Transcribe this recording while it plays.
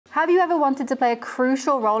Have you ever wanted to play a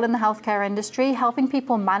crucial role in the healthcare industry, helping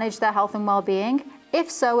people manage their health and well-being?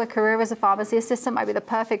 If so, a career as a pharmacy assistant might be the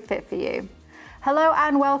perfect fit for you. Hello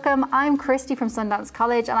and welcome. I'm Christy from Sundance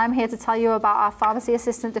College, and I'm here to tell you about our Pharmacy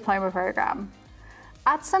Assistant Diploma program.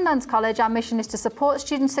 At Sundance College, our mission is to support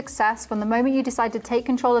student success from the moment you decide to take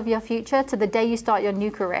control of your future to the day you start your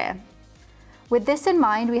new career. With this in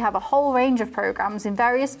mind, we have a whole range of programs in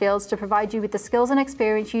various fields to provide you with the skills and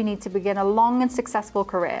experience you need to begin a long and successful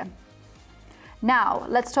career. Now,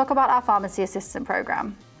 let's talk about our Pharmacy Assistant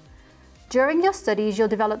program. During your studies, you'll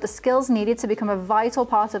develop the skills needed to become a vital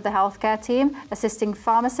part of the healthcare team, assisting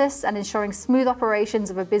pharmacists and ensuring smooth operations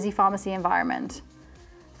of a busy pharmacy environment.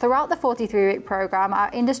 Throughout the 43-week program, our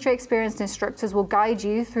industry-experienced instructors will guide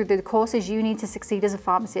you through the courses you need to succeed as a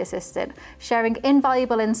pharmacy assistant, sharing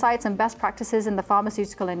invaluable insights and best practices in the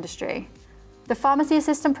pharmaceutical industry. The Pharmacy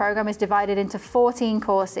Assistant program is divided into 14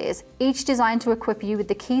 courses, each designed to equip you with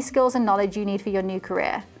the key skills and knowledge you need for your new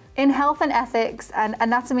career. In health and ethics and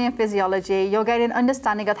anatomy and physiology, you'll gain an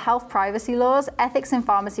understanding of health privacy laws, ethics in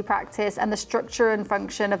pharmacy practice, and the structure and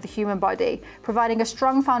function of the human body, providing a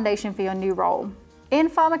strong foundation for your new role. In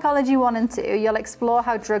Pharmacology 1 and 2, you'll explore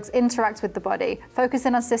how drugs interact with the body,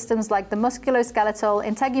 focusing on systems like the musculoskeletal,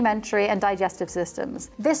 integumentary, and digestive systems.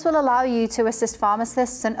 This will allow you to assist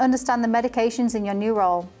pharmacists and understand the medications in your new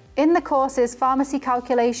role. In the courses Pharmacy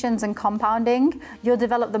Calculations and Compounding, you'll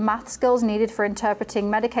develop the math skills needed for interpreting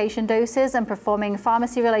medication doses and performing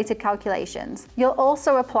pharmacy-related calculations. You'll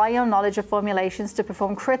also apply your knowledge of formulations to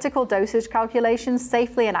perform critical dosage calculations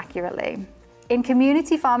safely and accurately. In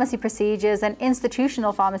community pharmacy procedures and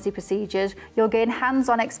institutional pharmacy procedures, you'll gain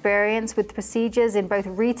hands-on experience with procedures in both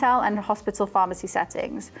retail and hospital pharmacy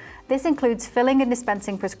settings. This includes filling and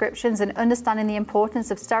dispensing prescriptions and understanding the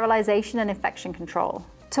importance of sterilization and infection control.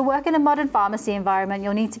 To work in a modern pharmacy environment,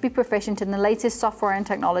 you'll need to be proficient in the latest software and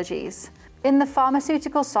technologies. In the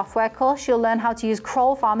pharmaceutical software course, you'll learn how to use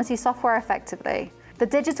Kroll pharmacy software effectively. The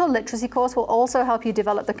digital literacy course will also help you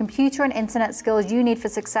develop the computer and internet skills you need for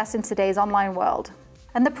success in today's online world.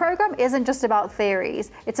 And the program isn't just about theories,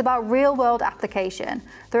 it's about real-world application.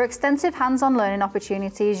 Through extensive hands-on learning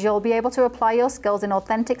opportunities, you'll be able to apply your skills in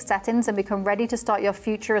authentic settings and become ready to start your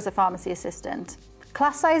future as a pharmacy assistant.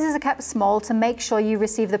 Class sizes are kept small to make sure you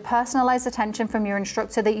receive the personalized attention from your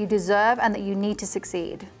instructor that you deserve and that you need to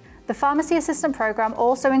succeed. The Pharmacy Assistant program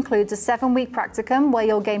also includes a 7-week practicum where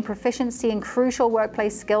you'll gain proficiency in crucial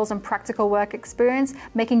workplace skills and practical work experience,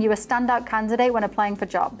 making you a standout candidate when applying for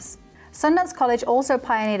jobs. Sundance College also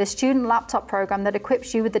pioneered a student laptop program that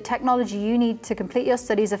equips you with the technology you need to complete your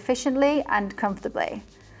studies efficiently and comfortably.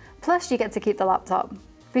 Plus, you get to keep the laptop.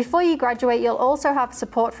 Before you graduate, you'll also have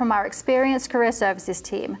support from our experienced career services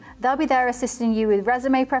team. They'll be there assisting you with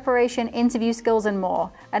resume preparation, interview skills, and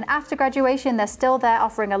more. And after graduation, they're still there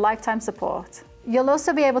offering a lifetime support. You'll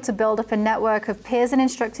also be able to build up a network of peers and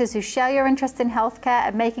instructors who share your interest in healthcare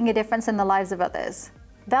and making a difference in the lives of others.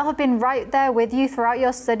 They'll have been right there with you throughout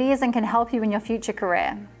your studies and can help you in your future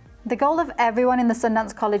career. The goal of everyone in the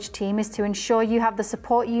Sundance College team is to ensure you have the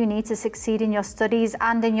support you need to succeed in your studies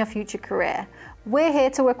and in your future career. We're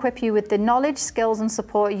here to equip you with the knowledge, skills, and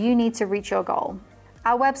support you need to reach your goal.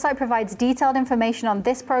 Our website provides detailed information on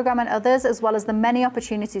this program and others, as well as the many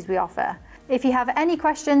opportunities we offer. If you have any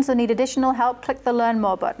questions or need additional help, click the Learn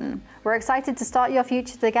More button. We're excited to start your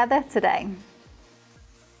future together today.